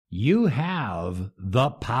You have the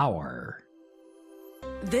power.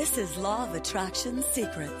 This is Law of Attraction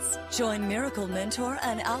Secrets. Join Miracle Mentor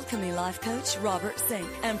and Alchemy Life Coach Robert Zink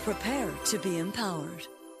and prepare to be empowered.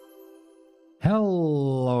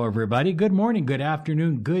 Hello, everybody. Good morning, good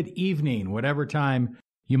afternoon, good evening, whatever time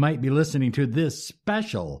you might be listening to this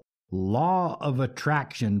special Law of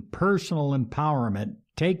Attraction Personal Empowerment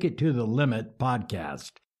Take It to the Limit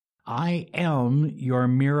podcast. I am your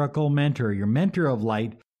miracle mentor, your mentor of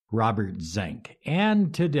light, Robert Zink.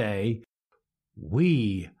 And today,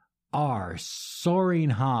 we are soaring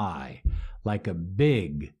high like a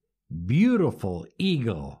big, beautiful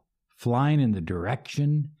eagle flying in the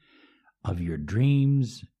direction of your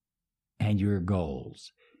dreams and your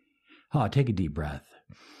goals. Oh, take a deep breath.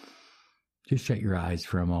 Just shut your eyes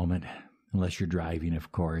for a moment, unless you're driving,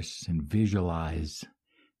 of course, and visualize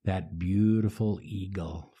that beautiful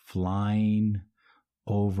eagle flying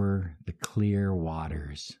over the clear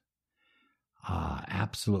waters.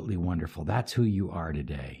 Absolutely wonderful. That's who you are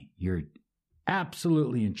today. You're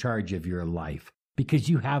absolutely in charge of your life because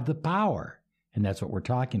you have the power. And that's what we're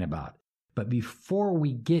talking about. But before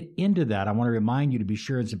we get into that, I want to remind you to be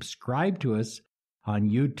sure and subscribe to us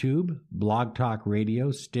on YouTube, Blog Talk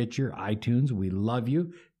Radio, Stitcher, iTunes. We love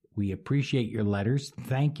you. We appreciate your letters.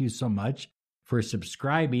 Thank you so much for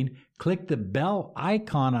subscribing. Click the bell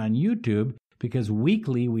icon on YouTube because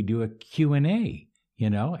weekly we do a Q&A,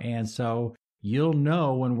 and so you'll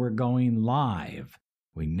know when we're going live.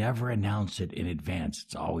 We never announce it in advance.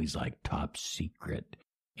 It's always like top secret.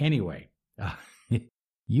 Anyway,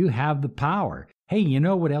 you have the power. Hey, you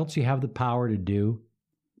know what else you have the power to do?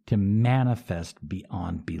 To manifest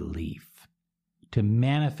beyond belief. To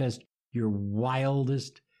manifest your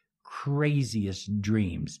wildest, craziest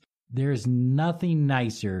dreams. There's nothing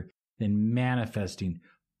nicer than manifesting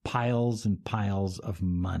piles and piles of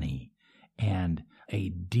money and a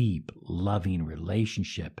deep, loving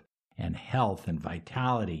relationship and health and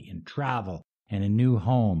vitality and travel and a new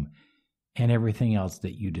home and everything else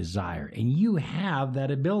that you desire. And you have that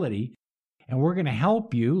ability, and we're going to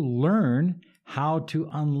help you learn how to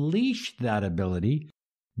unleash that ability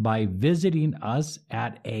by visiting us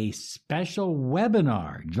at a special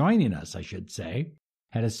webinar, joining us, I should say,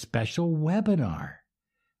 at a special webinar.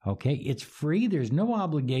 Okay, it's free. There's no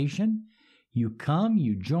obligation. You come,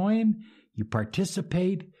 you join, you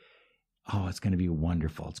participate. Oh, it's going to be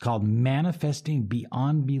wonderful. It's called Manifesting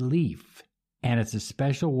Beyond Belief, and it's a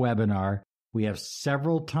special webinar. We have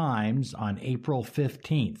several times on April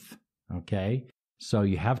 15th, okay? So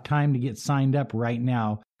you have time to get signed up right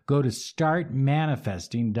now. Go to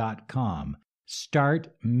startmanifesting.com.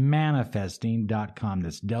 Startmanifesting.com.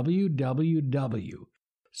 That's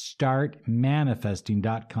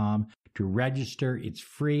www.startmanifesting.com to register. It's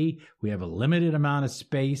free. We have a limited amount of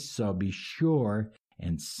space, so be sure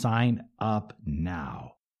and sign up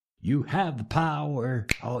now. You have the power.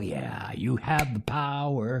 Oh, yeah, you have the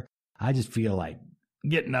power. I just feel like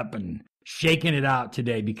getting up and shaking it out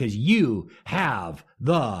today because you have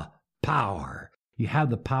the power. You have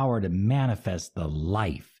the power to manifest the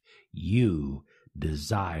life you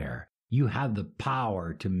desire. You have the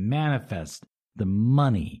power to manifest the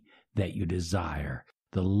money that you desire,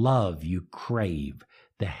 the love you crave,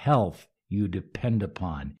 the health you depend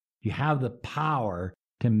upon. You have the power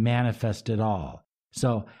to manifest it all.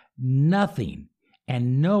 So nothing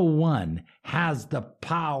and no one has the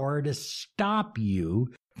power to stop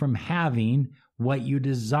you from having what you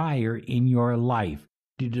desire in your life.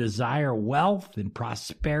 Do you desire wealth and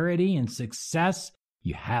prosperity and success?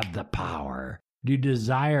 You have the power. Do you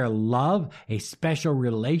desire love, a special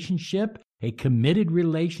relationship, a committed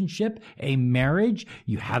relationship, a marriage?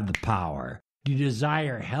 You have the power. Do you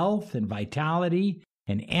desire health and vitality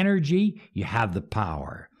and energy? You have the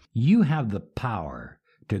power. You have the power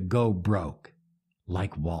to go broke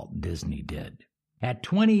like Walt Disney did. At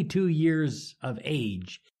 22 years of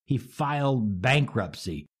age, he filed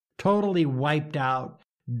bankruptcy, totally wiped out,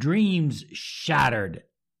 dreams shattered.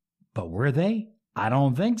 But were they? I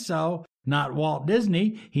don't think so. Not Walt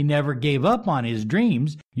Disney. He never gave up on his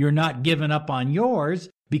dreams. You're not giving up on yours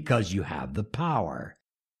because you have the power.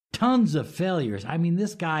 Tons of failures. I mean,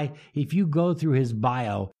 this guy, if you go through his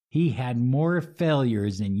bio, he had more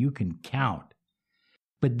failures than you can count.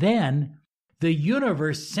 But then the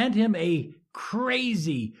universe sent him a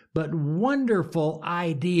crazy but wonderful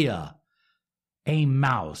idea. A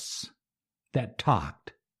mouse that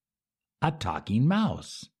talked. A talking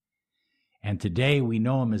mouse. And today we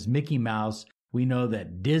know him as Mickey Mouse. We know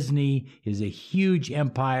that Disney is a huge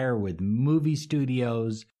empire with movie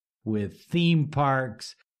studios, with theme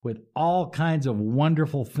parks, with all kinds of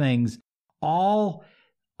wonderful things, all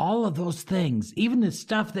all of those things, even the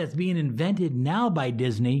stuff that's being invented now by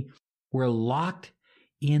Disney, were locked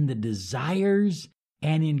in the desires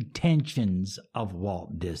and intentions of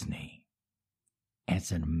Walt Disney. And it's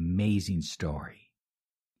an amazing story.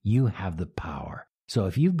 You have the power. So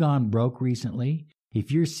if you've gone broke recently,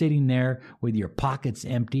 if you're sitting there with your pockets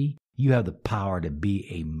empty, you have the power to be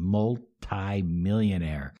a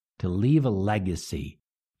multi-millionaire, to leave a legacy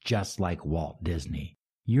just like Walt Disney.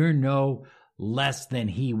 You're no less than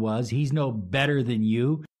he was. He's no better than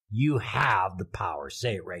you. You have the power.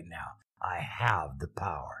 Say it right now. I have the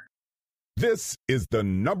power. This is the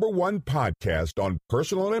 #1 podcast on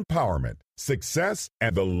personal empowerment, success,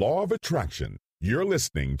 and the law of attraction. You're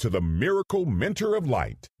listening to the Miracle Mentor of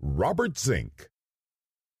Light, Robert Zink.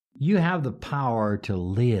 You have the power to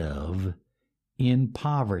live in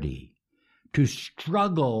poverty, to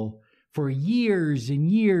struggle for years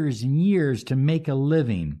and years and years to make a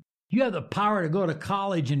living. You have the power to go to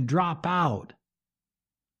college and drop out,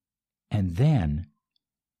 and then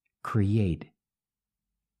create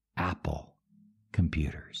Apple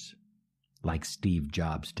computers like Steve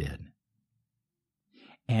Jobs did,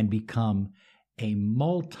 and become a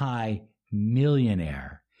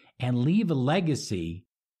multi-millionaire and leave a legacy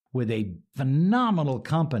with a phenomenal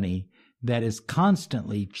company that is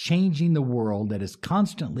constantly changing the world, that is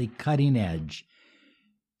constantly cutting edge.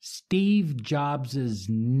 Steve Jobs'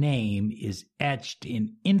 name is etched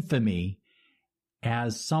in infamy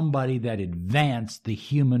as somebody that advanced the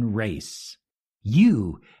human race.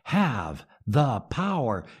 You have the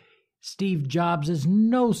power. Steve Jobs is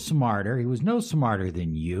no smarter. He was no smarter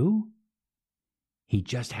than you. He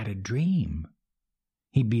just had a dream.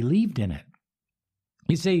 He believed in it.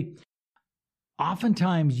 You see,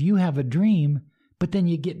 oftentimes you have a dream, but then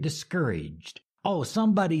you get discouraged. Oh,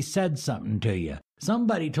 somebody said something to you.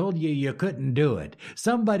 Somebody told you you couldn't do it.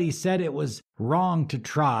 Somebody said it was wrong to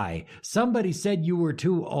try. Somebody said you were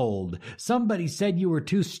too old. Somebody said you were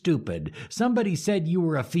too stupid. Somebody said you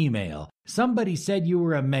were a female. Somebody said you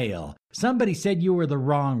were a male. Somebody said you were the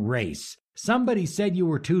wrong race. Somebody said you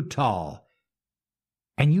were too tall.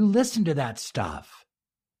 And you listen to that stuff,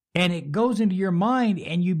 and it goes into your mind,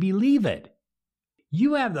 and you believe it.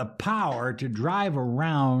 You have the power to drive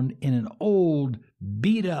around in an old,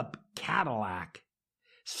 beat-up Cadillac,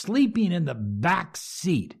 sleeping in the back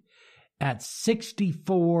seat at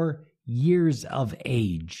 64 years of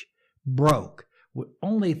age, broke. The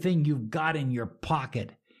only thing you've got in your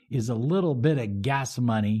pocket is a little bit of gas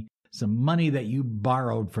money, some money that you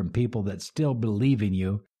borrowed from people that still believe in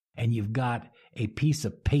you, and you've got a piece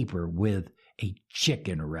of paper with a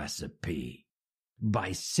chicken recipe.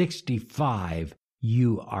 By 65,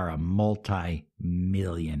 you are a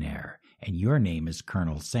multi-millionaire, and your name is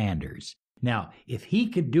Colonel Sanders. Now, if he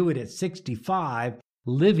could do it at 65,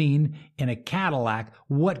 living in a Cadillac,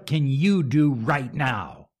 what can you do right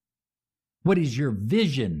now? What is your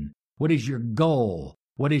vision? What is your goal?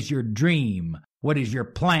 What is your dream? What is your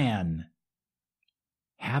plan?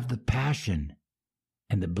 Have the passion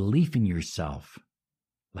and the belief in yourself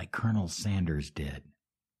like Colonel Sanders did.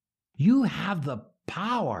 You have the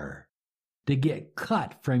power to get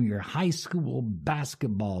cut from your high school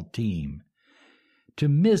basketball team, to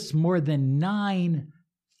miss more than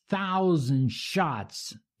 9,000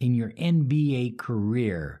 shots in your NBA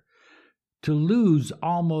career, to lose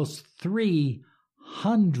almost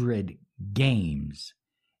 300 games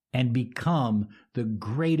and become the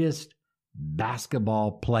greatest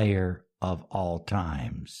basketball player of all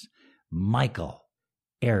times, Michael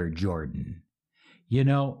Air Jordan. You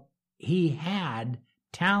know, he had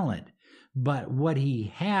talent, but what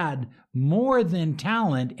he had more than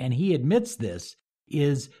talent, and he admits this,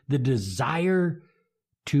 is the desire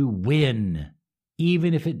to win,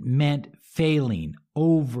 even if it meant failing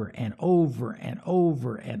over and over and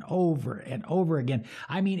over and over and over again.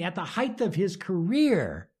 I mean, at the height of his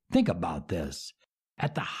career, think about this.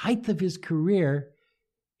 At the height of his career,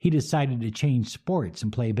 he decided to change sports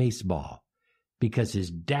and play baseball because his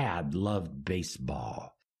dad loved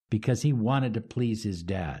baseball, because he wanted to please his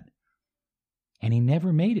dad. And he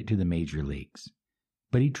never made it to the major leagues.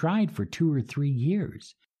 But he tried for 2 or 3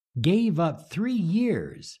 years, gave up 3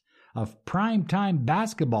 years of primetime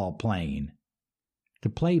basketball playing to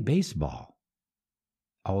play baseball.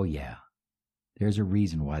 Oh yeah, there's a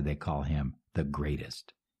reason why they call him the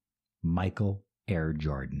greatest. Michael Air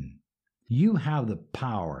Jordan. You have the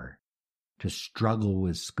power to struggle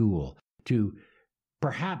with school, to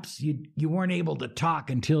perhaps you weren't able to talk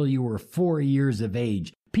until you were 4 years of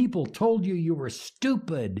age. People told you you were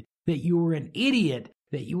stupid, that you were an idiot,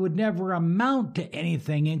 that you would never amount to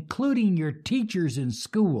anything, including your teachers in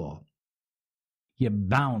school. You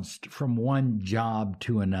bounced from one job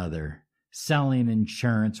to another, selling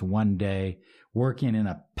insurance one day, working in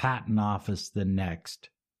a patent office the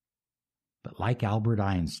next. But like Albert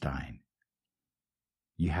Einstein,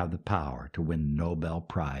 you have the power to win the Nobel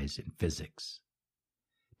Prize in physics,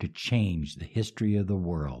 to change the history of the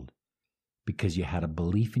world because you had a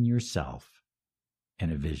belief in yourself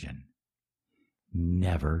and a vision.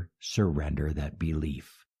 Never surrender that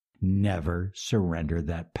belief. Never surrender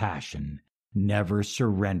that passion. Never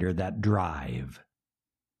surrender that drive.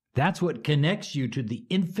 That's what connects you to the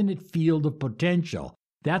infinite field of potential.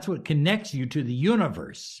 That's what connects you to the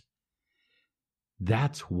universe.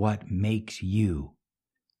 That's what makes you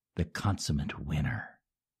the consummate winner.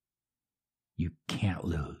 You can't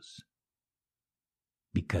lose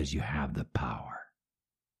because you have the power.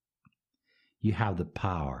 You have the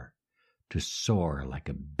power to soar like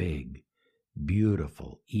a big,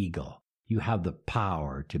 beautiful eagle. You have the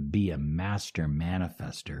power to be a master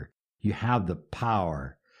manifester. You have the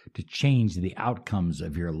power to change the outcomes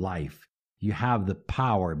of your life. You have the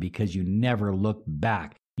power because you never look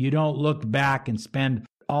back. You don't look back and spend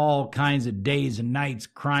all kinds of days and nights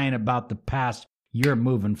crying about the past. You're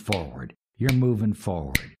moving forward. You're moving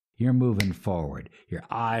forward. You're moving forward. Your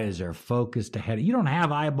eyes are focused ahead. You don't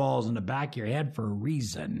have eyeballs in the back of your head for a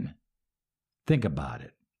reason. Think about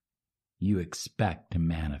it. You expect to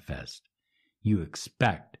manifest. You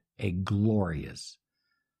expect a glorious,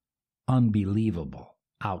 unbelievable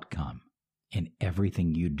outcome in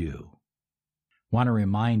everything you do. Want to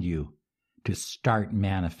remind you to start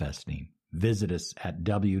manifesting. Visit us at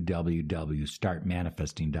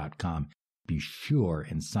www.startmanifesting.com. Be sure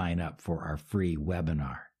and sign up for our free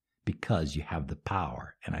webinar because you have the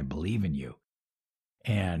power and I believe in you.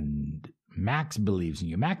 And Max believes in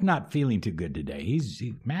you. Max not feeling too good today.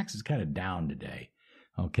 Max is kind of down today.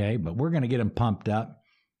 Okay, but we're going to get him pumped up.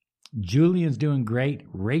 Julian's doing great.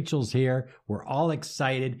 Rachel's here. We're all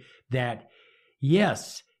excited that,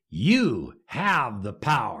 yes, you have the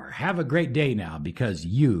power. Have a great day now because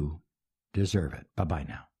you deserve it. Bye-bye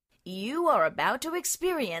now. You are about to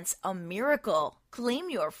experience a miracle. Claim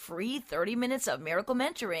your free 30 minutes of miracle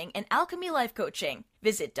mentoring and alchemy life coaching.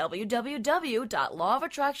 Visit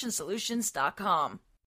www.lawofattractionsolutions.com.